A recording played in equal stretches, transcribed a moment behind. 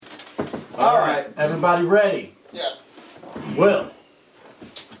All right, everybody ready? Yeah. Will.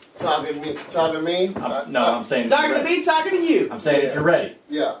 Talking to me? I'm saying talking to me, talking to you. I'm saying if you're ready.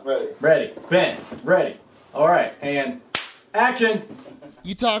 Yeah, ready. Ready. Ben, ready. All right, and action.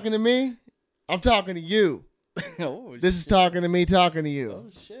 You talking to me? I'm talking to you. Oh, This is talking to me, talking to you.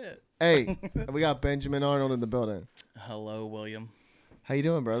 Oh, shit. Hey, we got Benjamin Arnold in the building. Hello, William. How you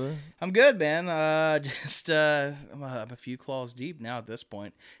doing, brother? I'm good, man. I'm a few claws deep now at this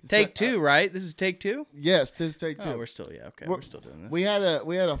point. Take two, right? This is take two? Yes, this is take two. Oh, we're still doing this. We had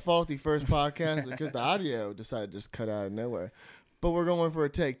a faulty first podcast because the audio decided to just cut out of nowhere. But we're going for a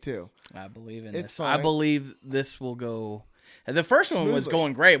take two. I believe in It's this. fine. I believe this will go. The first one was Smoothly.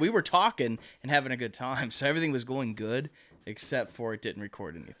 going great. We were talking and having a good time, so everything was going good, except for it didn't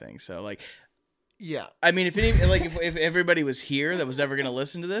record anything. So, like, Yeah. I mean, if everybody was here that was ever going to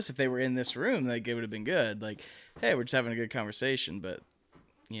listen to this, if they were in this room, like, it would have been good. Like, hey, we're just having a good conversation, but,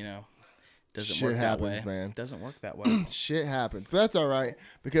 you know, doesn't Shit work happens, that way. man. Doesn't work that way. Shit happens. But that's all right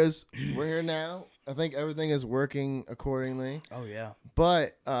because we're here now. I think everything is working accordingly. Oh, yeah.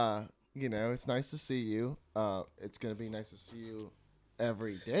 But, you know, it's nice to see you. It's going to be nice to see you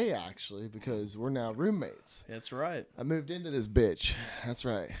every day, actually, because we're now roommates. That's right. I moved into this bitch. That's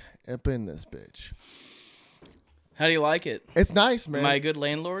right. Up in this bitch. How do you like it? It's nice, man. Am I a good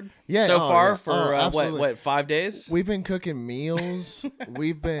landlord? Yeah, So oh, far yeah. for Oh, absolutely. what 5 days? We've been cooking meals.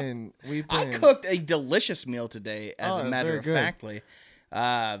 We've been. I cooked a delicious meal today, as a matter very of good. factly.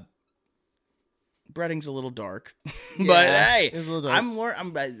 Breading's a little dark, but Yeah, hey, it's a little dark.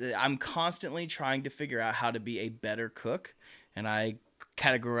 I'm constantly trying to figure out how to be a better cook, and I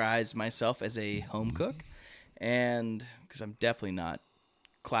categorize myself as a home cook, and because I'm definitely not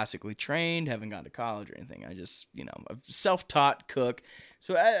classically trained, haven't gone to college or anything. I just, a self-taught cook.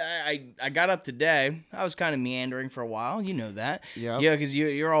 So I got up today. I was kind of meandering for a while. You know that. Yep. Yeah, because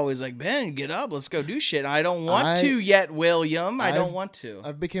you're always like, Ben, get up. Let's go do shit. I don't want to yet, William. I don't want to.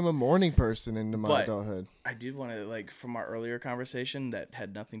 I've become a morning person into my adulthood. I did want to, like, from our earlier conversation that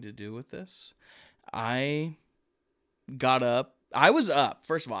had nothing to do with this, I got up. I was up.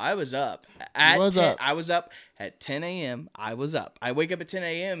 First of all, I was up. I was up at 10 a.m. I was up. I wake up at 10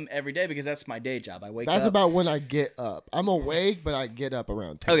 a.m. every day because that's my day job. That's about when I get up. I'm awake, but I get up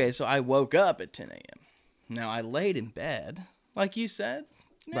around 10. Okay, so I woke up at 10 a.m. Now, I laid in bed, like you said.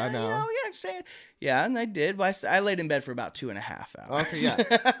 By now. Yeah, and I did. But I laid in bed for about 2.5 hours. Okay,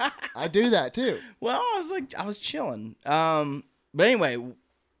 yeah. I do that, too. Well, I was chilling. But anyway,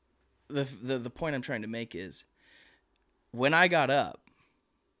 the point I'm trying to make is, when I got up,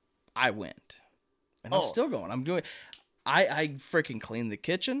 I went. And I'm still going. I'm doing. I freaking cleaned the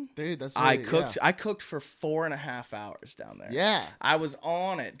kitchen. Dude, that's I really, cooked. yeah. I cooked for 4.5 hours down there. Yeah. I was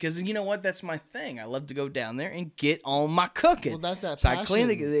on it because you know what? That's my thing. I love to go down there and get on my cooking. Well, that's that so passion. I clean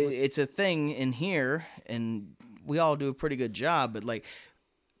it's a thing in here, and we all do a pretty good job. But like,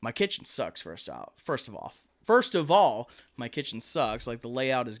 my kitchen sucks. First of all, my kitchen sucks. Like, the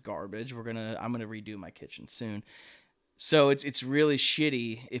layout is garbage. I'm gonna redo my kitchen soon. So it's really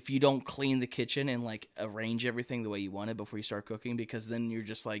shitty if you don't clean the kitchen and, like, arrange everything the way you want it before you start cooking, because then you're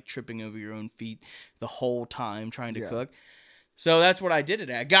just, like, tripping over your own feet the whole time trying to cook. So that's what I did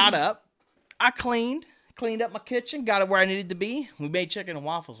today. I got up, I cleaned up my kitchen, got it where I needed to be. We made chicken and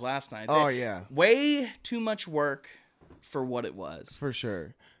waffles last night. Yeah. Way too much work for what it was. For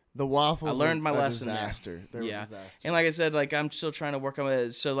sure. The waffles I learned my were a lesson disaster. there. They were a disaster. And like I said, like, I'm still trying to work on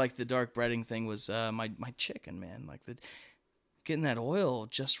it. So, like, the dark breading thing was my chicken, man. Like, getting that oil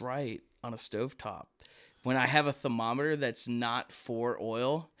just right on a stovetop. When I have a thermometer that's not for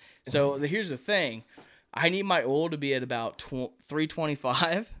oil. So here's the thing. I need my oil to be at about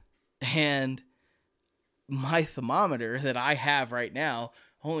 325, and my thermometer that I have right now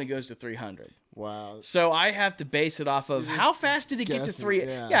only goes to 300. Wow. So I have to base it off of how fast did it get to 3?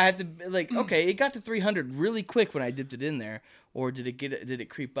 Yeah, I have to, like, okay, it got to 300 really quick when I dipped it in there, or did it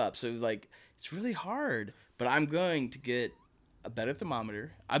creep up? So, like, it's really hard, but I'm going to get a better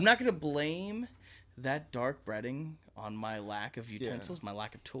thermometer. I'm not going to blame that dark breading on my lack of utensils, my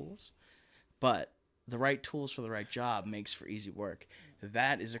lack of tools, but the right tools for the right job makes for easy work.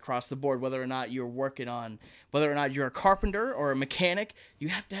 That is across the board. Whether or not you're a carpenter or a mechanic, you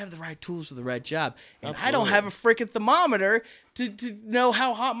have to have the right tools for the right job. And Absolutely. I don't have a freaking thermometer to know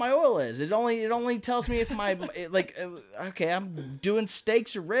how hot my oil is. It only tells me if my okay, I'm doing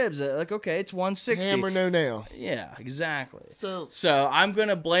steaks or ribs. Like, okay, it's 160. Hammer, no nail. Yeah, exactly. So I'm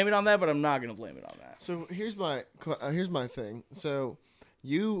gonna blame it on that, but I'm not gonna blame it on that. So here's my thing. So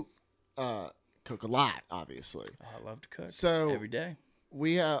you cook a lot, obviously. I love to cook. So every day.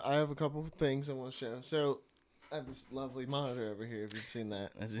 I have a couple of things I want to show. So I have this lovely monitor over here. If you've seen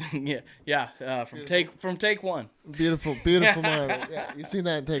that, From take one. beautiful monitor. Yeah, you've seen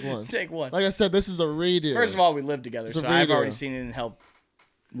that in take one. Take one. Like I said, this is a redo. First of all, we live together, It's a so I've redo. already seen it and helped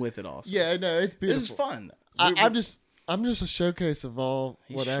with it all. So. Yeah, no, it's beautiful. This is fun. I'm just a showcase of all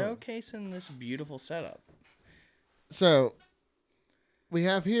He's whatever. showcasing this beautiful setup. So we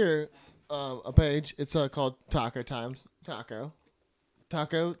have here a page. It's called Taco Time Tacos.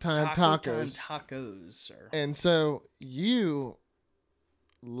 Taco time tacos, sir. And so you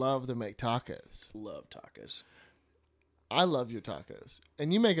love to make tacos. Love tacos. I love your tacos,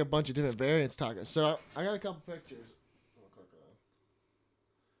 and you make a bunch of different variants tacos. So I got a couple pictures.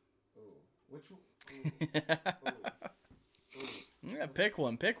 Which one? Yeah, pick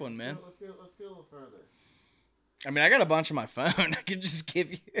one, man. Let's go a little further. I mean, I got a bunch on my phone. I could just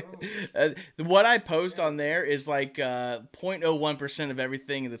give you what I post on there is like 0.01% of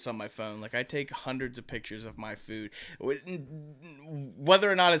everything that's on my phone. Like I take hundreds of pictures of my food,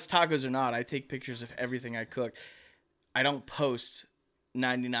 whether or not it's tacos or not. I take pictures of everything I cook. I don't post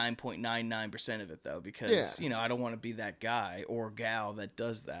 99.99% of it though, because I don't want to be that guy or gal that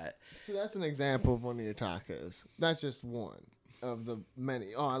does that. So that's an example of one of your tacos. That's just one of the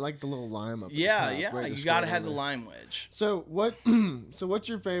many. Oh, I like the little lime up. Yeah, at the top. you gotta have the lime wedge. So what? So what's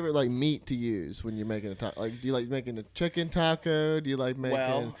your favorite like meat to use when you're making a taco? Like, do you like making a chicken taco? Do you like making?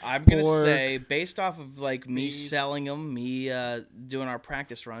 Well, I'm pork, gonna say based off of like me beef? selling them, me doing our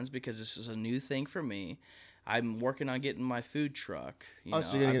practice runs because this is a new thing for me. I'm working on getting my food truck.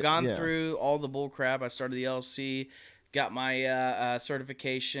 So you're gonna I've gone yeah. through all the bull crap. I started the LLC, got my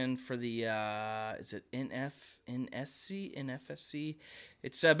certification for the is it NFSC?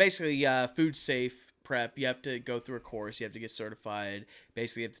 It's basically food safe prep. You have to go through a course. You have to get certified.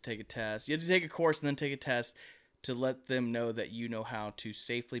 Basically, you have to take a test. You have to take a course and then take a test to let them know that you know how to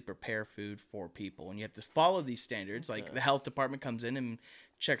safely prepare food for people. And you have to follow these standards. Okay. Like the health department comes in and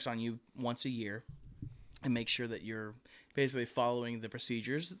checks on you once a year and make sure that you're basically following the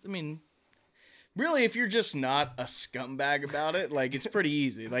procedures. I mean, really, if you're just not a scumbag about it, like, it's pretty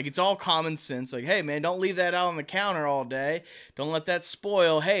easy. Like, it's all common sense. Like, hey, man, don't leave that out on the counter all day. Don't let that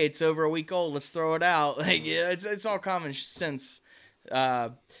spoil. Hey, it's over a week old. Let's throw it out. Like, yeah, it's all common sense.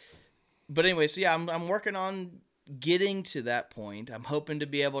 But anyway, so yeah, I'm working on getting to that point. I'm hoping to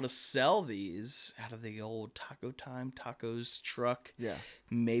be able to sell these out of the old Taco Time Tacos truck. Yeah.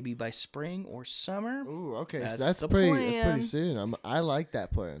 Maybe by spring or summer. Ooh, okay. That's So that's the pretty. plan. That's pretty soon. I like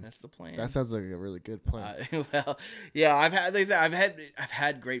that plan. That's the plan. That sounds like a really good plan. Well, yeah, I've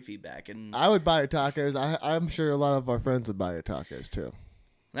had great feedback, and I would buy your tacos. I'm sure a lot of our friends would buy your tacos too.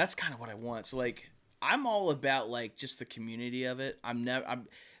 that's kind of what I want. So like, I'm all about like just the community of it. I'm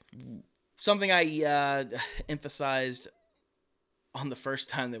something I emphasized on the first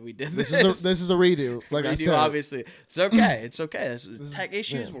time that we did this. This is a redo. Like I Redo, said, obviously, it's okay. It's okay. This is This is- tech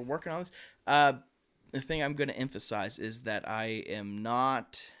issues. yeah. We're working on this. The thing I'm going to emphasize is that I am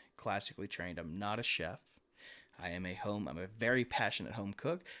not classically trained. I'm not a chef. I'm a very passionate home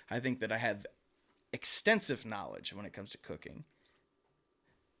cook. I think that I have extensive knowledge when it comes to cooking.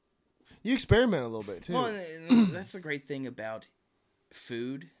 you experiment a little bit too. Well, and that's the great thing about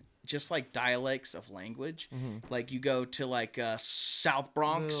food. Just like dialects of language, like you go to like South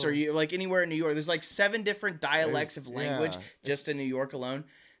Bronx or you like anywhere in New York, there's like 7 different dialects of language just in New York alone.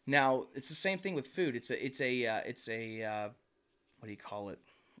 Now it's the same thing with food. It's a what do you call it?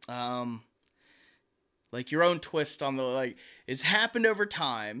 Like your own twist on the like. It's happened over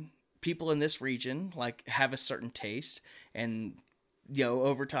time. People in this region like have a certain taste, and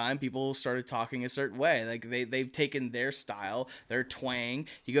over time, people started talking a certain way. Like they've taken their style, their twang.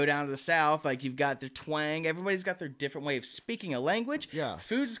 You go down to the South, like you've got their twang. Everybody's got their different way of speaking a language. Yeah.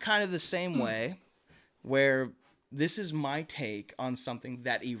 Food's kind of the same way, where this is my take on something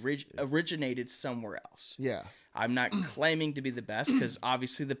that originated somewhere else. Yeah. I'm not claiming to be the best because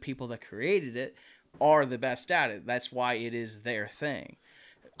obviously the people that created it are the best at it. That's why it is their thing.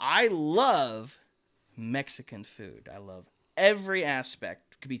 I love Mexican food. I love every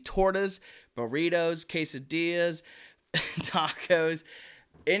aspect. It could be tortas, burritos, quesadillas, tacos,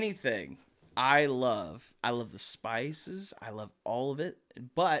 anything. I love the spices. I love all of it.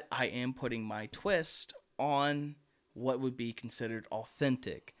 But I am putting my twist on what would be considered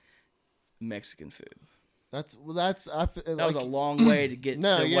authentic Mexican food. That was a long way to get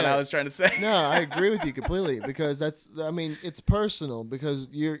to what I was trying to say. No, I agree with you completely because it's personal because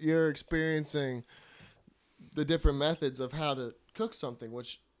you're experiencing the different methods of how to cook something,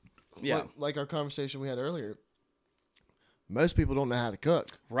 which, like our conversation we had earlier, most people don't know how to cook.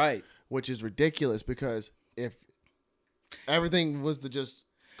 Right. Which is ridiculous because if everything was to just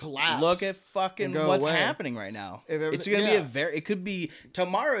collapse. Look at fucking go what's away. happening right now. If everything- It's gonna be yeah. a very. It could be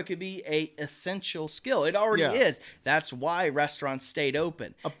tomorrow. It could be a essential skill. It already Yeah. is. That's why restaurants stayed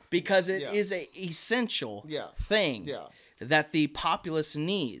open because it yeah. is a essential Yeah. thing. Yeah. That the populace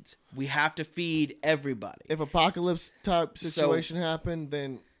needs. We have to feed everybody. If apocalypse type situation happened,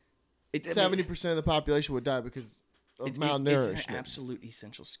 then 70% of the population would die because of malnourishment. It's an absolute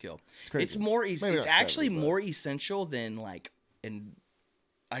essential skill. It's crazy. It's more. Maybe It's not actually 70, but- more essential than like. And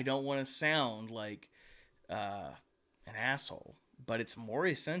I don't want to sound like an asshole, but it's more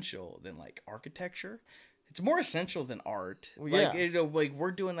essential than like architecture. It's more essential than art. Well, like, yeah. like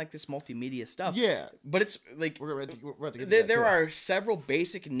we're doing like this multimedia stuff. Yeah. But it's like We're ready to get to there, that, there too. are several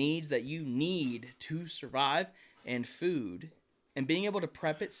basic needs that you need to survive, and food, and being able to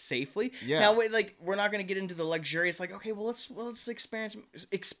prep it safely. Yeah. Now, like we're not going to get into the luxurious. Like, okay, well let's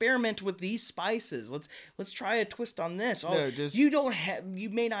experiment with these spices. Let's try a twist on this. Oh, No, just- you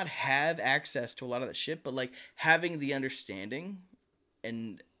may not have access to a lot of that shit, but like having the understanding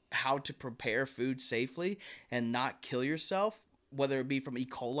and how to prepare food safely and not kill yourself, whether it be from E.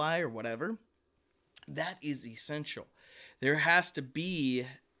 coli or whatever, that is essential. That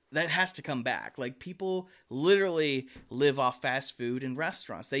has to come back. Like, people literally live off fast food in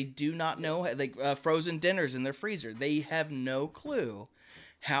restaurants. They do not know, like frozen dinners in their freezer. They have no clue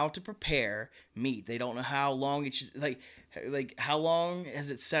how to prepare meat. They don't know how long it should, like how long has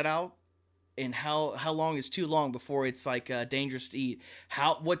it set out, and how long is too long before it's like dangerous to eat.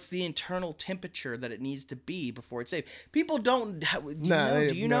 What's the internal temperature that it needs to be before it's safe? People don't.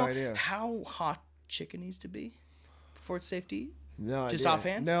 Do you know idea. how hot chicken needs to be before it's safe to eat? No, Just idea.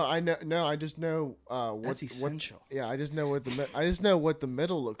 offhand? No, I know. No, I just know That's essential. Yeah, I just know what the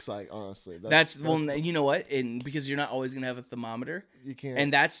middle looks like. Honestly, Well, you know what? And because you're not always gonna have a thermometer, you can't.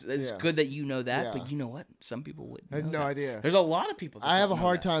 and it's yeah. good that you know that. Yeah. But you know what? Some people wouldn't. I had know no that. idea. There's a lot of people. That I have a don't know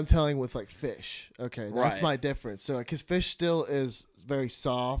hard that. time telling with like fish. Okay, that's Right. my difference. So, because fish still is very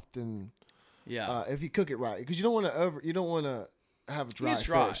soft, and Yeah. if you cook it right, because you don't want to have dry It's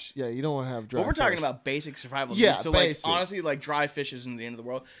dry. fish. Yeah, you don't want to have dry. But we're talking fish. about basic survival. Yeah, needs. So basic. like honestly, like dry fish isn't the end of the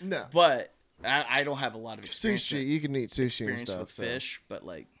world. No. But I don't have a lot of experience sushi. You can eat sushi and experience stuff. with so. fish, but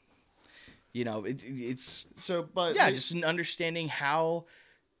like, it's So, but yeah, just an understanding how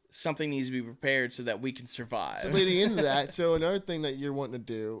something needs to be prepared so that we can survive. So leading into that, so another thing that you're wanting to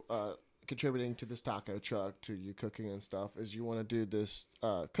do, contributing to this taco truck, to you cooking and stuff, is you want to do this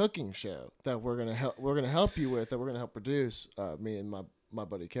cooking show that we're gonna help you with, that we're gonna help produce, me and my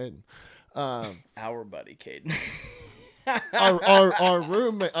buddy Caden. Our buddy Caden. our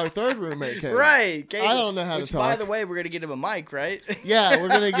roommate, our third roommate, Caden. Right, Caden. I don't know how to Which, by talk. the way, we're gonna get him a mic, right? Yeah, we're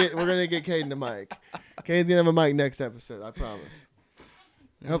gonna get Caden the mic. Caden's gonna have a mic next episode, I promise.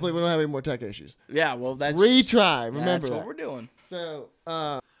 Hopefully, we don't have any more tech issues. Yeah, well, that's Retry. Remember that's that. what we're doing. So,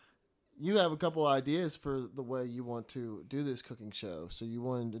 you have a couple ideas for the way you want to do this cooking show. So you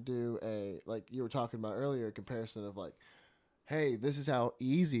wanted to do like you were talking about earlier, a comparison of like, hey, this is how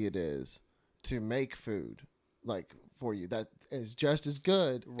easy it is to make food, like for you, that is just as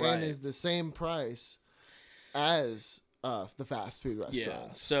good Right. and is the same price as the fast food Yeah.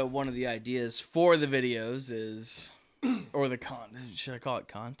 restaurants. So one of the ideas for the videos is, or the should I call it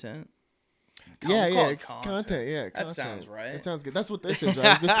content? Call it content. Yeah, That content. sounds right. It sounds good. That's what this is,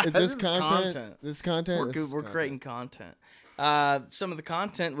 right? Is This this is content? content. This content. We're creating content. Some of the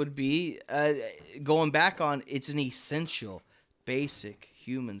content would be going back on. It's an essential, basic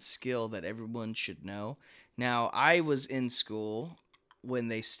human skill that everyone should know. Now, I was in school when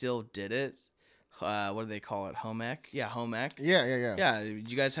they still did it. What do they call it? Home ec? Yeah, home ec. Yeah. Yeah,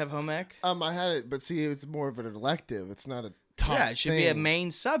 did you guys have home ec? I had it, but see, it's more of an elective. It's not a top Yeah, it should be a thing.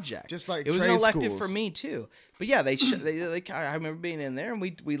 main subject. Just like it was an trade elective schools. for me too. But yeah, they I remember being in there, and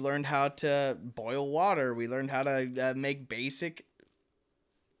we learned how to boil water. We learned how to make basic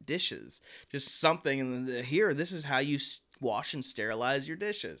dishes. Just something, and then here, this is how you wash and sterilize your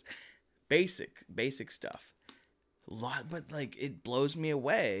dishes. Basic stuff. But like, it blows me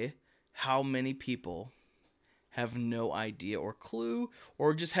away how many people have no idea or clue,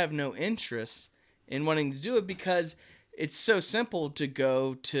 or just have no interest in wanting to do it, because it's so simple to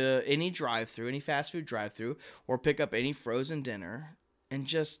go to any drive-through, any fast food drive-through, or pick up any frozen dinner and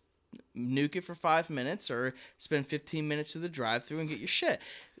just nuke it for 5 minutes, or spend 15 minutes to the drive-through and get your shit.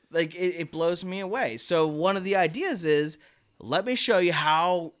 Like, it blows me away. So one of the ideas is, let me show you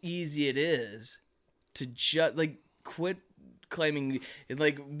how easy it is to just quit claiming,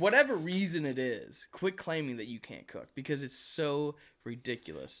 like, whatever reason it is, quit claiming that you can't cook, because it's so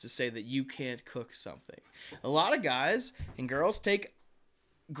ridiculous to say that you can't cook something. A lot of guys and girls take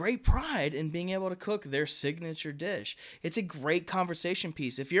great pride in being able to cook their signature dish. It's a great conversation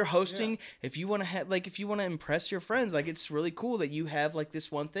piece. If you're hosting, if you want to if you want to impress your friends, like it's really cool that you have like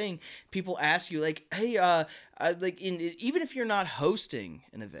this one thing. People ask you like, hey, even if you're not hosting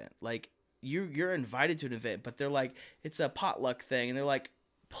an event, like you're invited to an event, but they're like, it's a potluck thing, and they're like,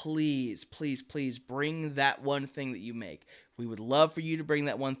 please, please, please bring that one thing that you make. We would love for you to bring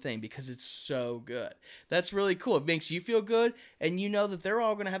that one thing because it's so good. That's really cool. It makes you feel good, and you know that they're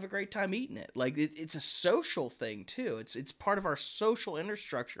all going to have a great time eating it. Like it's a social thing too. It's part of our social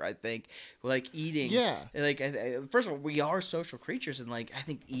infrastructure, I think. Like eating. Yeah. Like first of all, we are social creatures, and like I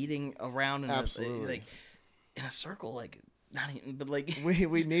think eating around in a circle, like. Not even, but like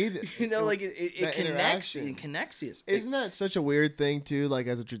we need it. You know, like it connects. It connects us. Isn't that such a weird thing too? Like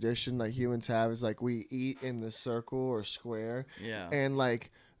as a tradition, like humans have is like we eat in the circle or square. Yeah. And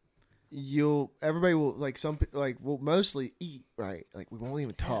like everybody will like some like we'll mostly eat, right? Like we won't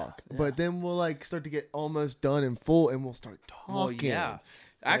even talk, but then we'll like start to get almost done and full, and we'll start talking. Well, yeah.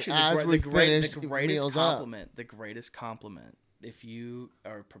 Actually, the greatest compliment if you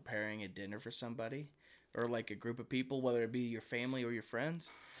are preparing a dinner for somebody. Or like a group of people, whether it be your family or your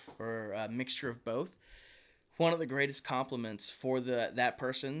friends, or a mixture of both. One of the greatest compliments for that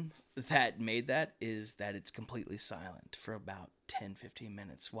person that made that is that it's completely silent for about 10-15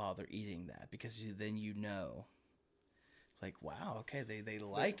 minutes while they're eating that, because then you know, like, wow, okay, they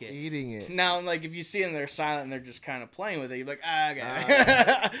like it. Eating it. Now, like, if you see them, they're silent and they're just kind of playing with it, you're like,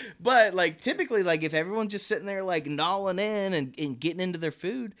 okay. But, like, typically, like, if everyone's just sitting there, like, gnawing in and getting into their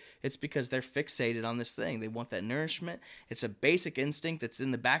food, it's because they're fixated on this thing. They want that nourishment. It's a basic instinct that's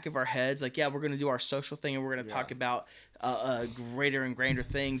in the back of our heads. Like, yeah, we're going to do our social thing, and we're going to talk about greater and grander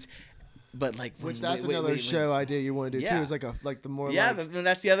things. But like, that's another show idea you want to do too. Is like the more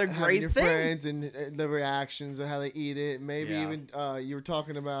that's the other great your thing. Friends and the reactions and how they eat it. Maybe even you were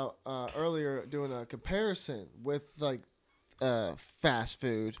talking about earlier doing a comparison with like fast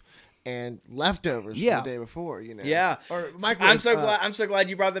food and leftovers from the day before. You know, Or microwave. I'm so glad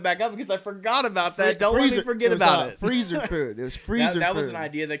you brought that back up because I forgot about that. Don't let me forget about it. Freezer food. It was freezer. That food. was an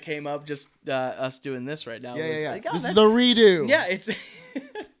idea that came up just us doing this right now. Yeah. Like, this is the redo. Yeah, it's.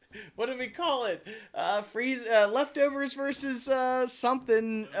 What do we call it? Leftovers versus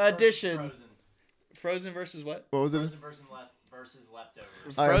something addition. Frozen versus what? What was it? Frozen versus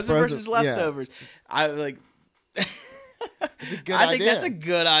leftovers. Frozen versus leftovers. I like. I think that's a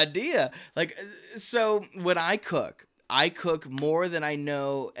good idea. Like, so when I cook more than I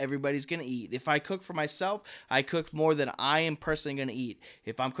know everybody's going to eat. If I cook for myself, I cook more than I am personally going to eat.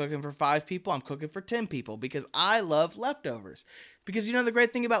 If I'm cooking for 5 people, I'm cooking for 10 people because I love leftovers. Because you know the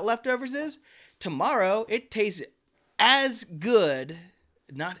great thing about leftovers is tomorrow it tastes as good,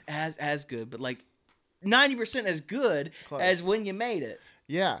 not as good, but like 90% as good as when you made it.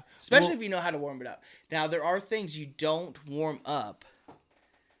 Yeah. Especially if you know how to warm it up. Now, there are things you don't warm up.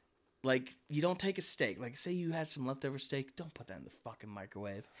 Like, you don't take a steak. Like, say you had some leftover steak. Don't put that in the fucking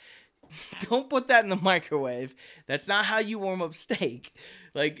microwave. Don't put that in the microwave. That's not how you warm up steak.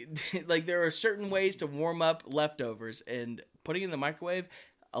 Like there are certain ways to warm up leftovers. And putting it in the microwave,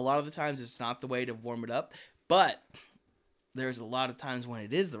 a lot of the times it's not the way to warm it up. But there's a lot of times when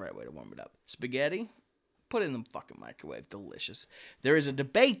it is the right way to warm it up. Spaghetti, put it in the fucking microwave. Delicious. There is a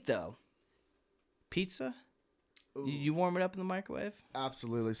debate, though. Pizza? You warm it up in the microwave?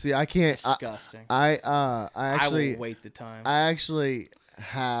 Absolutely. See, I can't. Disgusting. I actually will wait the time. I actually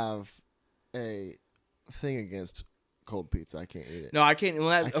have a thing against cold pizza. I can't eat it. No, I can't.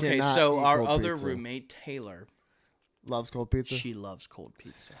 Well, okay, so our other roommate Taylor loves cold pizza. She loves cold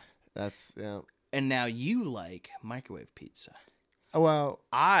pizza. That's And now you like microwave pizza. Oh, well,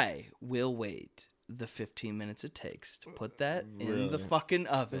 I will wait the 15 minutes it takes to put that in the fucking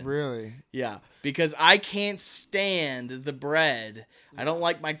oven. Really? Yeah, because I can't stand the bread. I don't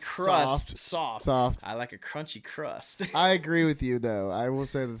like my crust soft. I like a crunchy crust. I agree with you, though. I will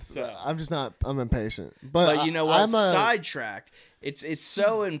say this. I'm impatient. But you know what? Sidetracked. It's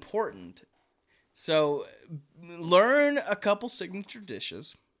so important. So learn a couple signature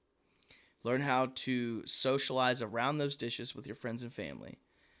dishes. Learn how to socialize around those dishes with your friends and family.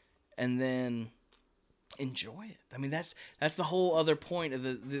 And then enjoy it. I mean, that's the whole other point of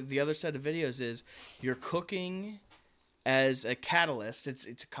the other set of videos is you're cooking as a catalyst.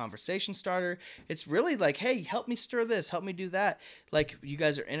 It's a conversation starter. It's really like, hey, help me stir this, help me do that. Like you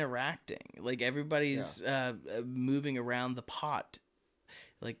guys are interacting. Like everybody's moving around the pot.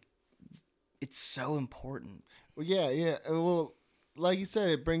 Like it's so important. Well, yeah. Well, like you said,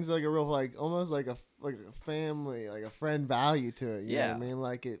 it brings like a real like almost like a family, like a friend value to it. You know what I mean?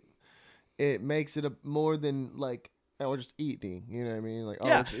 Like it makes it a more than like we're just eating. You know what I mean? Like,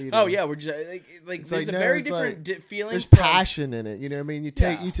 Yeah. we're just eating. Oh yeah, we're just like there's a no, very it's different feeling. There's from, passion in it. You know what I mean? You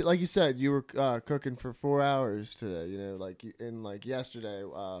take like you said, you were cooking for 4 hours today. You know, like yesterday,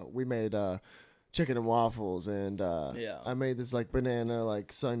 we made chicken and waffles, and I made this like banana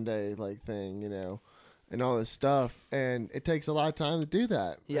like sundae like thing. You know. And all this stuff, and it takes a lot of time to do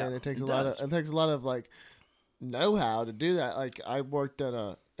that. Yeah, and it takes a lot of like know-how to do that. Like I worked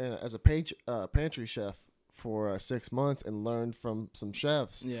as a pantry chef for 6 months and learned from some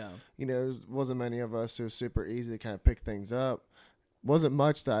chefs. Yeah, you know, there wasn't many of us. It was super easy to kind of pick things up. Wasn't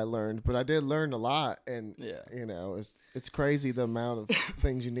much that I learned, but I did learn a lot. And you know, it's crazy the amount of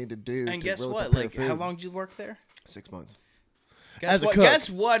things you need to do. And to guess really what? Like, food. how long did you work there? 6 months. Guess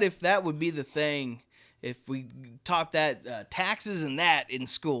what? If that would be the thing. If we taught that taxes and that in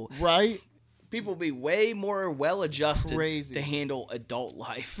school, right? People would be way more well-adjusted to handle adult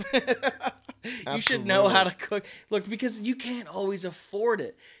life. You should know how to cook. Look, because you can't always afford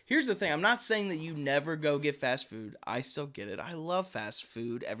it. Here's the thing. I'm not saying that you never go get fast food. I still get it. I love fast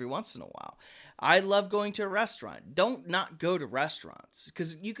food every once in a while. I love going to a restaurant. Don't not go to restaurants,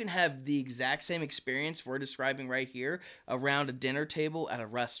 because you can have the exact same experience we're describing right here around a dinner table at a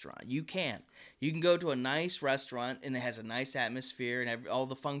restaurant. You can. You can go to a nice restaurant and it has a nice atmosphere and all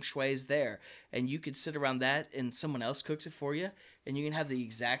the feng shui is there. And you could sit around that and someone else cooks it for you. And you can have the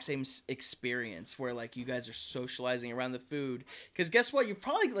exact same experience where like you guys are socializing around the food. Because guess what? You're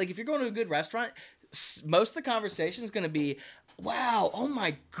probably like, if you're going to a good restaurant, most of the conversation is going to be, wow, oh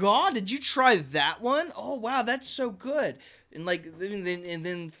my God, did you try that one? Oh, wow, that's so good. And like, and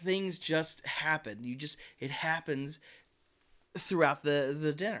then things just happen. It happens throughout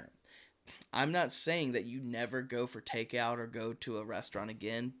the dinner. I'm not saying that you never go for takeout or go to a restaurant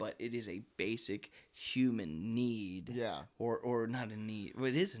again, but it is a basic human need. Yeah. Or not a need. Well,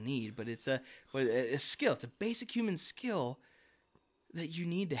 it is a need, but it's a skill. It's a basic human skill that you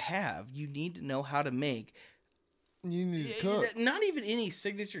need to have. You need to know how to make. You need to cook. Not even any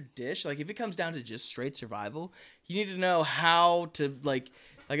signature dish. Like if it comes down to just straight survival, you need to know how to like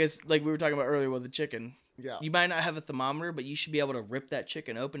I guess like we were talking about earlier with the chicken. Yeah. You might not have a thermometer, but you should be able to rip that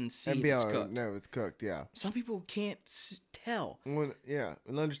chicken open and see if it's cooked. No, it's cooked. Yeah. Some people can't tell. And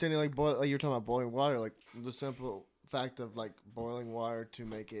understanding like you were talking about boiling water, like the simple fact of like boiling water to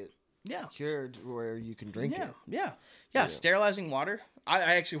make it cured where you can drink it. Yeah. Sterilizing water.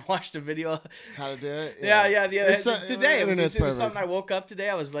 I actually watched a video. How to do it? Today it was something I woke up today.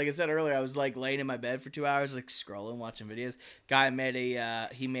 I was like I said earlier, I was like laying in my bed for 2 hours, like scrolling, watching videos. Guy made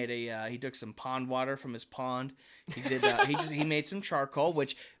he took some pond water from his pond. He did he made some charcoal,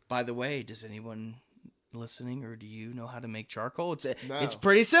 which by the way, does anyone listening or do you know how to make charcoal? It's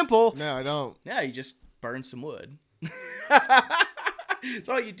pretty simple. No, I don't. Yeah, you just burn some wood. That's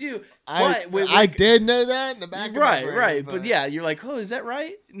all you do. I did know that in the back of my brain. Right. But yeah, you're like, oh, is that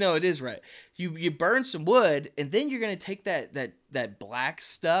right? No, it is right. You burn some wood, and then you're gonna take that black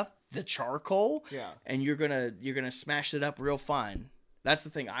stuff, the charcoal, and you're gonna smash it up real fine. That's the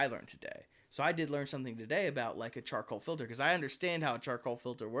thing I learned today. So I did learn something today about like a charcoal filter, because I understand how a charcoal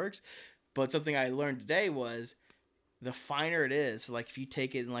filter works, but something I learned today was the finer it is. So like if you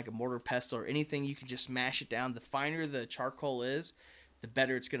take it in like a mortar pestle or anything, you can just smash it down. The finer the charcoal is, the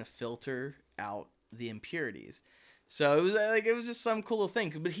better it's going to filter out the impurities. So it was just some cool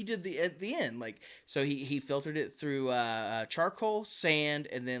thing. But he did at the end, like, so he filtered it through charcoal, sand,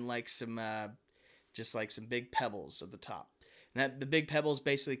 and then like some just like some big pebbles at the top. And the big pebbles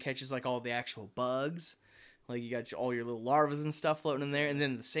basically catches like all the actual bugs. Like you got all your little larvae and stuff floating in there, and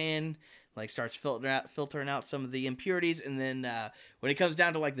then the sand like starts filtering out some of the impurities, and then when it comes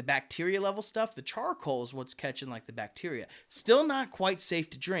down to like the bacteria level stuff, the charcoal is what's catching like the bacteria. Still not quite safe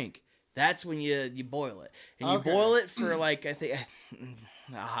to drink. That's when you boil it, and you boil it for like I think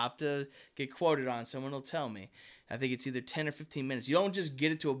I'll have to get quoted on. Someone will tell me. I think it's either 10 or 15 minutes. You don't just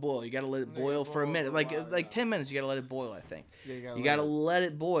get it to a boil. You got to let it boil for a minute, like 10 minutes. You got to let it boil. I think you got to let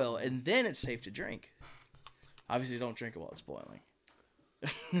it boil, and then it's safe to drink. Obviously, don't drink it while it's boiling.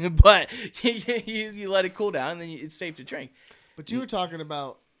 But you let it cool down, and then it's safe to drink. But you were talking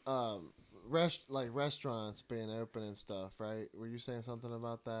about restaurants being open and stuff, right? Were you saying something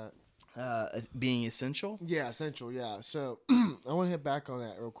about that? Being essential? Yeah, essential, yeah. So I want to hit back on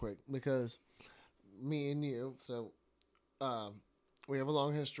that real quick because me and you, we have a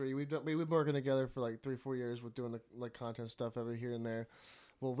long history. We've been working together for like 3-4 years with doing the like content stuff every here and there.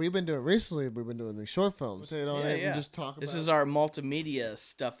 Well, we've been doing these short films. And just talk about. This is our multimedia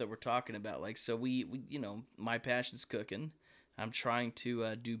stuff that we're talking about. Like, so we my passion's cooking. I'm trying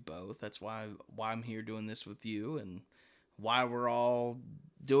to do both. That's why I'm here doing this with you, and why we're all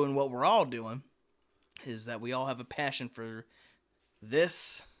doing what we're all doing. is that we all have a passion for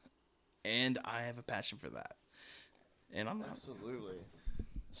this, and I have a passion for that. And I'm absolutely.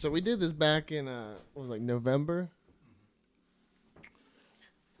 So we did this back in what was it, like November.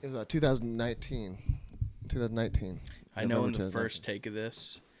 It was 2019. 2019. I know in the first take of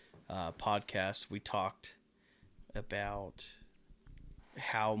this podcast, we talked about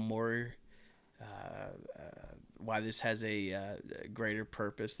how more why this has a greater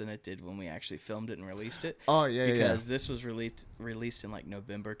purpose than it did when we actually filmed it and released it. Oh yeah, because this was released in like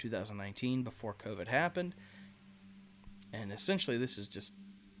November 2019 before COVID happened, and essentially this is just,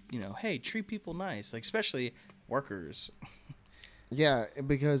 you know, hey, treat people nice, like especially workers. Yeah,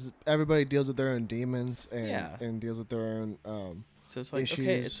 because everybody deals with their own demons and deals with their own so it's like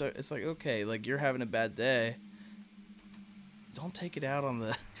issues. Okay, it's like okay, like you're having a bad day. Don't take it out on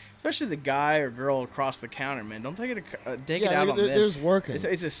the, especially the guy or girl across the counter, man. Don't take it out on them. There's working.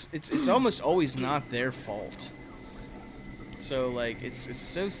 It's almost always not their fault. So like it's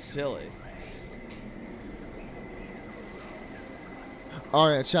so silly. All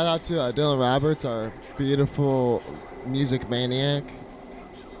right, shout out to Dylan Roberts, our beautiful music maniac.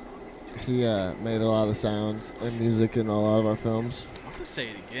 He made a lot of sounds and music in a lot of our films. I'm gonna say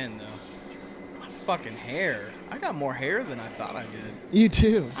it again though. My fucking hair. I got more hair than I thought I did. You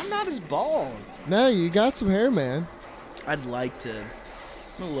too. I'm not as bald. No, you got some hair, man. I'd like to. I'm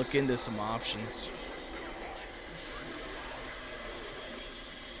gonna look into some options.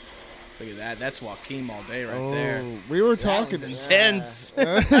 Look at that. That's Joaquin all day right there. We were talking. That was intense.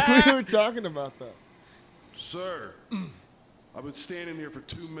 We were talking about that. Sir, I've been standing here for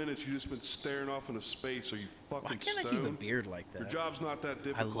 2 minutes. You just been staring off into space. Are you fucking Why can't stoned? I keep a beard like that? Your job's not that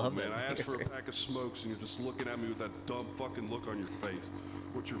difficult, love man. it. I asked for a pack of smokes, and you're just looking at me with that dumb fucking look on your face.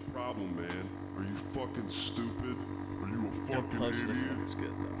 What's your problem, man? Are you fucking stupid? Are you a fucking Up close to this idiot? look is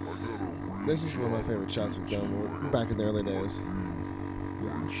good though. This is one of my favorite shots we've done back in the early days.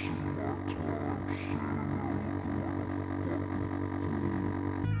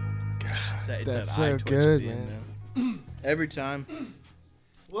 It's That's that so eye twitch good, at the end, man. Every time.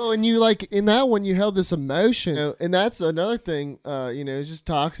 Well, and you like in that one, you held this emotion, and that's another thing. It's just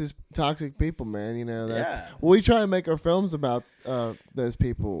toxic people, man. You know, that's we try to make our films about those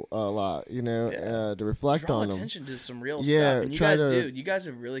people a lot. You know, to reflect Draw on them. attention to some real Yeah, stuff. And you guys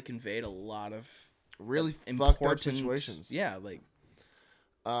have really conveyed a lot of really fucked important up situations. Yeah, like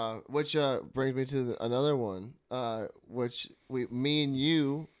which brings me to another one, which me and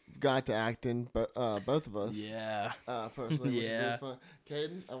you got to act in, but both of us. Yeah. Personally, which Yeah. is really fun.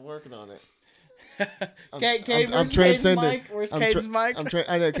 Caden, I'm working on it. I'm transcending. Where's Caden's mic?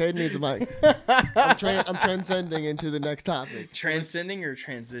 I know Caden needs a mic. I'm transcending into the next topic. Transcending or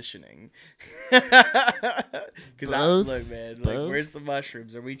transitioning? Because look, man, like, Both. where's the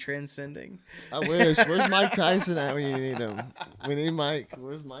mushrooms? Are we transcending? I wish. Where's Mike Tyson at when you need him? We need Mike.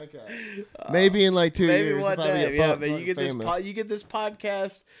 Where's Mike at? Maybe in like 2 Maybe years. one if I day. get Yeah, but you get famous. you get this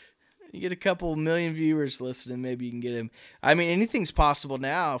podcast. You get a couple million viewers listening. Maybe you can get him. I mean, anything's possible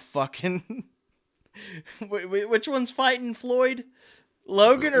now. Fucking. Which one's fighting Floyd?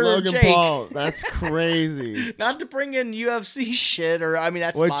 Logan or Logan Jake? Paul. That's crazy. Not to bring in UFC shit, or I mean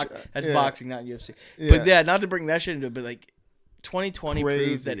that's yeah. boxing, not UFC. Yeah. But yeah, not to bring that shit into it, but like 2020 Crazy.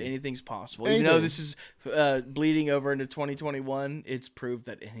 proved that anything's possible. Anything. Even though this is bleeding over into 2021, it's proved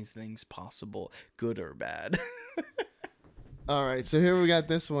that anything's possible, good or bad. All right, so here we got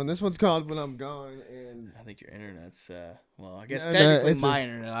this one. This one's called "When I'm Gone," and I think your internet's well, I guess No, technically it's my just-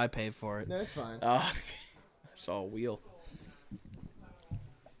 internet. I paid for it. no, it's fine. I saw a wheel.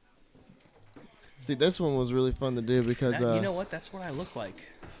 See, this one was really fun to do because You know what? That's what I look like.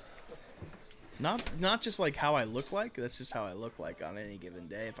 Not just like how I look like. That's just how I look like on any given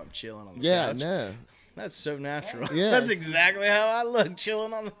day if I'm chilling on the couch. no, That's so natural. Yeah. That's exactly how I look,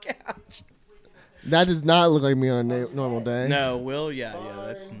 chilling on the couch. that does not look like me on a normal day. No, Will, yeah,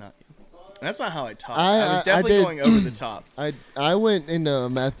 that's not how I talk. I I was did- definitely going over the top. I went into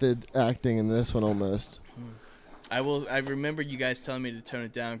method acting in this one almost. I remember you guys telling me to tone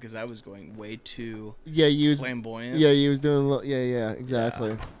it down because I was going way too Yeah, you was. flamboyant. Yeah, you was doing.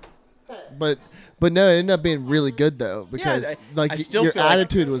 Exactly. But no, it ended up being really good though because I still your feel like-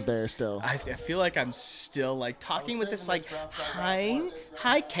 attitude was there still. I feel like I'm still like talking with this like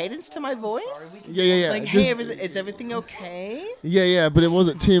high cadence to my voice. Yeah. Like, Just- hey, is everything okay? Yeah, but it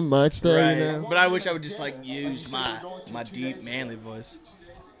wasn't too much though, Right. you know. But I wish I would just like use my deep manly voice.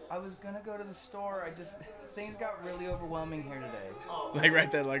 I was gonna go to the store. Things got really overwhelming here today. Like right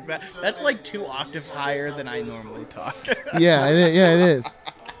there, like that. That's like 2 octaves higher than I normally talk. Yeah, it is.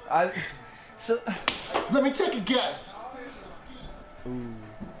 So Let me take a guess.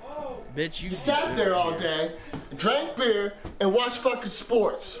 Bitch, You sat there all day, drank beer, and watched fucking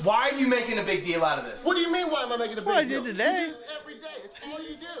sports. Why are you making a big deal out of this? What do you mean, why am I making a big what I deal? did today. You do this every day. It's all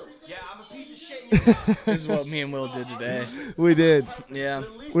you do. Yeah, I'm a piece of shit in your mouth. This is what me and Will did today. We did. Yeah.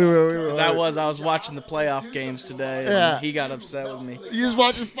 We were. Cause I was watching the playoff games today, and Yeah. he got upset with me. You just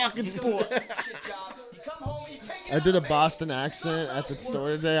watching fucking sports. Shit job. You come home and you take it I out did a on me. Boston accent at the store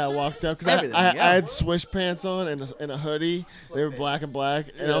today. I walked up because Everything, I yeah. had swish pants on and a hoodie. They were black and black,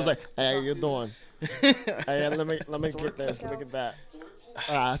 and I was like, "Hey, how you doing? Hey, let me get this. Let me get that."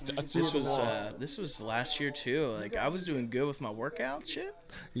 This was last year too. Like I was doing good with my workout shit.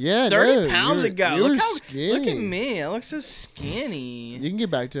 Yeah, 30 no, pounds you're- ago. you're Look skinny. at me. I look so skinny. You can get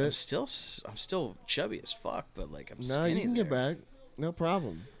back to I'm it. still chubby as fuck, but like I'm No, skinny. you can there. get back. No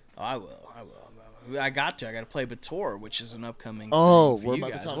problem. Oh, I will. I got to play Bator, which is an upcoming. Oh, thing for we're you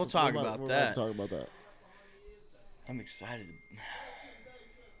about guys. to talk. We'll talk we're about we're that. About to talk about that. I'm excited.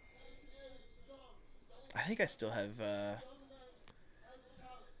 I think I still have.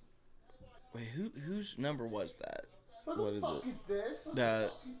 Wait, whose number was that? What is it? Is this?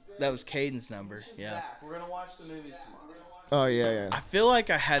 That was Caden's number. Yeah. Zach, we're gonna watch the movies tomorrow. Oh yeah. I feel like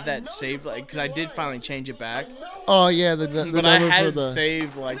I had that saved, like, because I did finally change it back, Oh yeah, the but I number had for it the.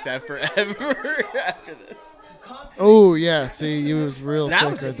 saved like that forever after this. Oh yeah, see, you was real That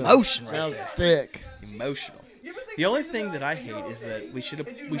thick was right there. emotion That right was there. thick. Emotional. The only thing that I hate is that we should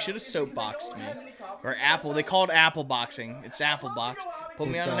have soapboxed me, or Apple. They call it Apple boxing. It's Apple box. Put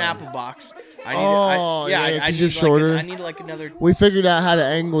me on an Apple box. I need. Oh, yeah, I 'cause need you're like shorter. I need like another. We figured out how to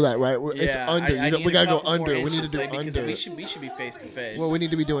angle that right. It's Yeah, under. I need We a gotta go couple more under. We need to inches, do like, because under. We should be face to face. Well, we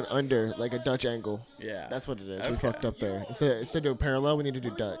need to be doing under, like a Dutch angle. Yeah. That's what it is. We Okay. fucked up there. Instead of doing parallel, we need to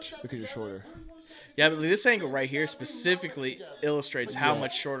do Dutch because you're shorter. Yeah, but this angle right here specifically illustrates how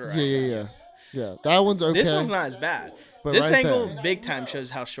much shorter I am. Yeah. That one's okay. This one's not as bad. But This right angle there. big time shows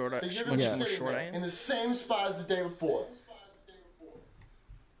how short You're much gonna be Yeah. more sitting short I there in am. the same spot as the day before.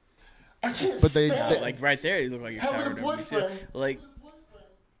 I can't But they- stand Like right there, you look like you're having a tired of me too. boyfriend Like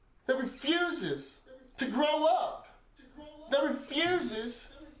that refuses to grow up, that refuses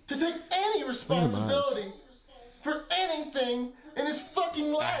to take any responsibility for anything in his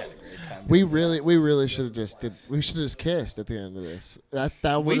fucking I had life. a great time. We really should have just did. We should have just kissed at the end of this. That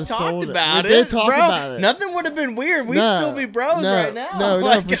would We have talked sold about it. it. We did talk bro. about it. Nothing would have been weird. We'd No, still be bros no, right now. no,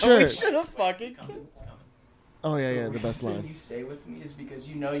 Like, for sure. We should have fucking. Oh yeah, the best reason line. you stay with me is because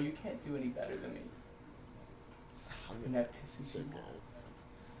you know you can't do any better than me. And that pisses you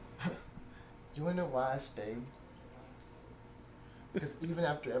off. You wanna know why I stayed? Because even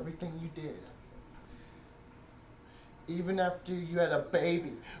after everything you did, even after you had a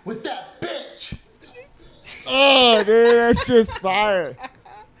baby with that bitch, Oh, dude, that's just fire.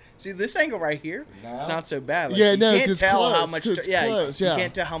 See this angle right here? It's not so bad. Like, Yeah, you no, can't 'cause tell how close, much. 'cause it's Yeah, close, you yeah.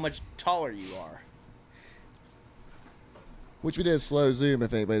 can't tell how much taller you are. Which we did a slow zoom.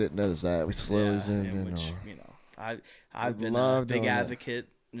 If anybody didn't notice that, we slowly zoomed and in. which on you know, I've been a love big doing that. advocate.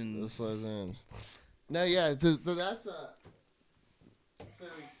 And the slow zooms. No, yeah, that's So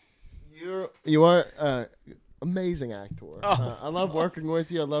you are amazing actor. Oh. I love working with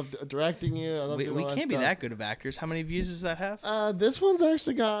you. I love directing you. I love we doing all can't be stuff. that good of actors. How many views does that have? This one's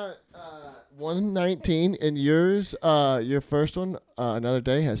actually got 119, and yours, your first one, Another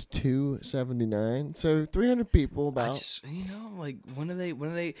Day, has 279. So 300 people I about. just, like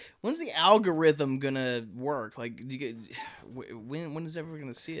when's the algorithm gonna work? Like, do you get, when is everyone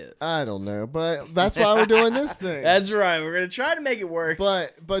gonna see it? I don't know, but that's why we're doing this thing. That's right. We're gonna try to make it work.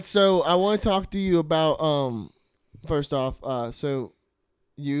 But so I want to talk to you about first off, so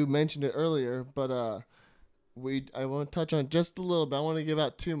you mentioned it earlier, but I want to touch on just a little bit. I want to give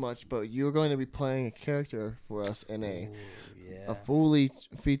out too much, but you're going to be playing a character for us in a fully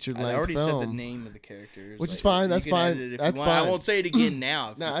featured I length already film. said the name of the characters, Which is fine, you that's can fine, edit it if that's you want. fine. I won't say it again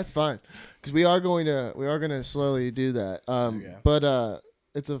now. No, that's fine, because we are going to slowly do that. Okay. But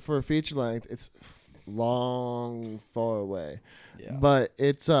it's for a feature length. It's long, far away. Yeah. But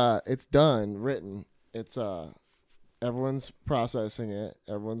it's done, written. It's everyone's processing it,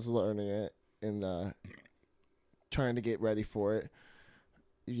 everyone's learning it, and trying to get ready for it.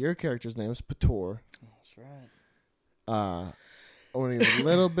 Your character's name is Pator. That's right. I want to give a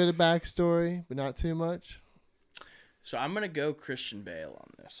little bit of backstory, but not too much. So I'm gonna go Christian Bale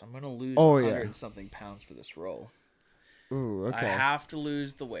on this. I'm gonna lose Oh, 100 yeah. and something pounds for this role. Ooh, okay. I have to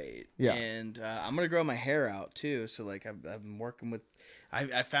lose the weight. Yeah. And I'm gonna grow my hair out too. So like I've been working with.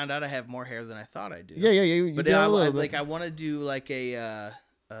 I found out I have more hair than I thought I do. Yeah. You But do I, a little bit. I want to do like a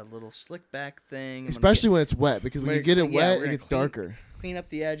little slick back thing. Especially when it's wet, because when you get it wet, it gets darker. Clean up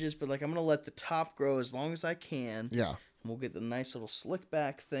the edges, but like I'm gonna let the top grow as long as I can. Yeah. We'll get the nice little slick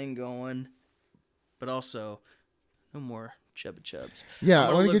back thing going, but also no more chubba chubs. Yeah,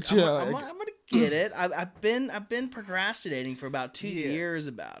 I want to get you. I'm gonna get it. I've been procrastinating for about 2 years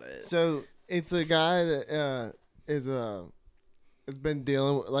about it. So it's a guy that has been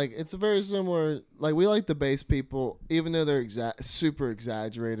dealing with, like, it's a very similar, like, we like the base people, even though they're super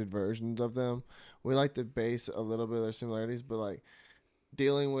exaggerated versions of them. We like to base a little bit of their similarities, but like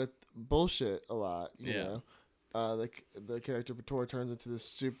dealing with bullshit a lot, you know. The character Pator turns into this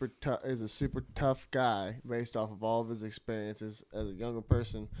super tough guy based off of all of his experiences as a younger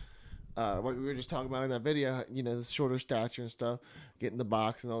person. What we were just talking about in that video, you know, the shorter stature and stuff, getting the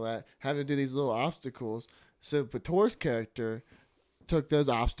box and all that, having to do these little obstacles. So Pator's character took those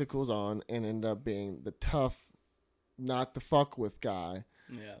obstacles on and ended up being the tough, not the fuck with guy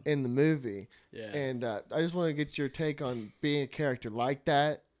in the movie. Yeah. And I just want to get your take on being a character like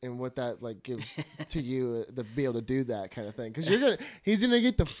that. And what that like gives to you to be able to do that kind of thing, because he's gonna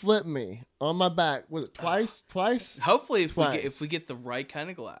get to flip me on my back. Was it twice? Hopefully, if we get the right kind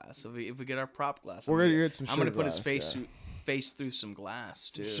of glass, if we get our prop glass, we're gonna get some. I'm gonna put his face through some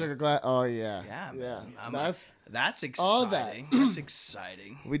glass too. Sugar glass. Oh yeah. Yeah, man. That's exciting. All that. That's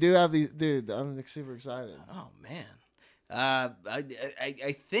exciting. We do have these, dude. I'm super excited. Oh man,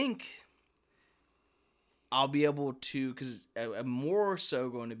 I think I'll be able to, because I'm more so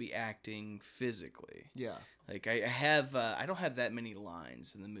going to be acting physically. Yeah. Like I don't have that many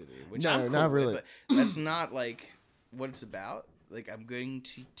lines in the movie. Which I'm cool not really. With, that's not like what it's about. Like I'm going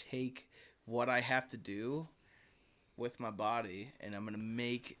to take what I have to do with my body, and I'm going to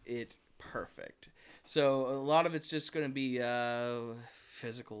make it perfect. So a lot of it's just going to be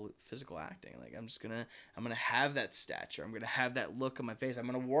physical acting. Like I'm gonna have that stature. I'm gonna have that look on my face. I'm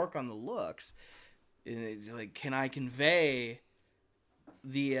gonna work on the looks. And it's like, can I convey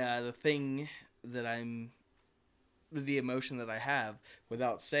the thing that the emotion that I have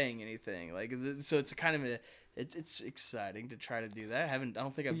without saying anything? Like, so it's a kind of it's exciting to try to do that. I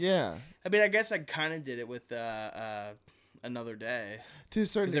don't think I've. Yeah. I mean, I guess I kind of did it with Another Day. To a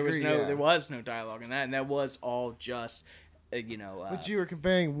certain degree, there was no dialogue in that, and that was all just. But you were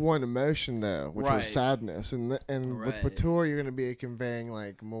conveying one emotion though, which was sadness, and with Pator you're going to be conveying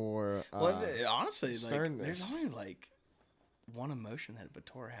like more. Honestly, sternness. Like, there's only like one emotion that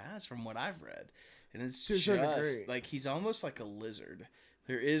Pator has from what I've read, and it's to just like he's almost like a lizard.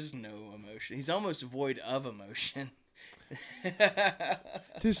 There is no emotion. He's almost void of emotion.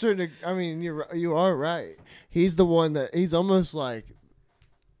 To a certain, I mean, you are right. He's the one that he's almost like.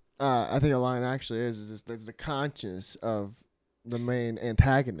 I think a line actually is there's the conscience of the main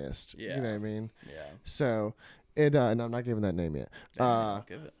antagonist. Yeah. You know what I mean? Yeah. So and I'm not giving that name yet.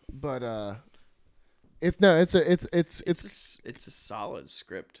 Give it. But it's a solid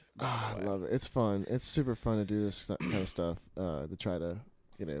script. I love it. It's fun. It's super fun to do this kind of stuff. To try to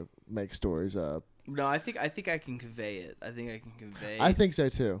make stories up. No, I think I can convey it. I think I can convey. I think so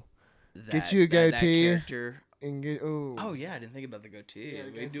too. Get you a goatee. That character. And get, oh yeah, I didn't think about the goatee.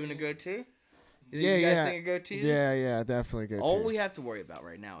 Are we doing a goatee? You guys think a goatee? Yeah, definitely goatee. All we have to worry about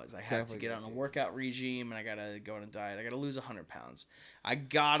right now is I have to get on a workout regime and I gotta go on a diet. I gotta lose 100 pounds. I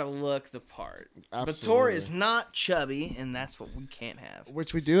gotta look the part. Absolutely. But Tor is not chubby, and that's what we can't have.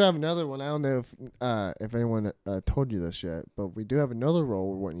 Which we do have another one. I don't know if anyone told you this yet, but we do have another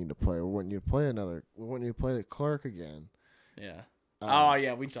role we want you to play. We want you to play the clerk again. Yeah. Oh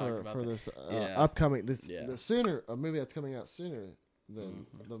yeah, we talked about for this upcoming the sooner a movie that's coming out sooner than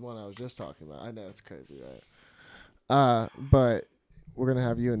the one I was just talking about. I know it's crazy, right? But we're gonna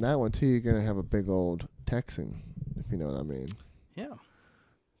have you in that one too. You're gonna have a big old Texan, if you know what I mean. Yeah,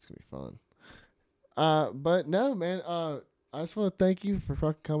 it's gonna be fun. But no, man. I just want to thank you for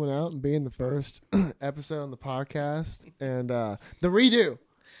fucking coming out and being the first episode on the podcast and the redo.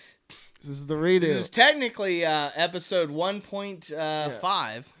 This is the redo. This is technically episode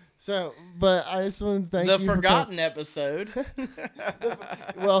 1.5. So, but I just want to thank you. The forgotten episode.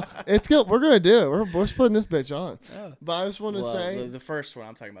 Well, it's good. We're gonna do it. We're putting this bitch on. Oh. But I just want to say the first one.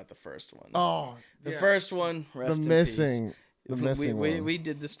 I'm talking about the first one. Oh, the first one. Rest the in missing. Peace. The missing one. We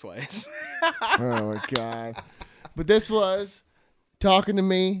did this twice. Oh my god! But this was talking to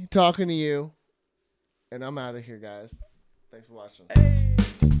me, talking to you, and I'm out of here, guys. Thanks for watching. Hey.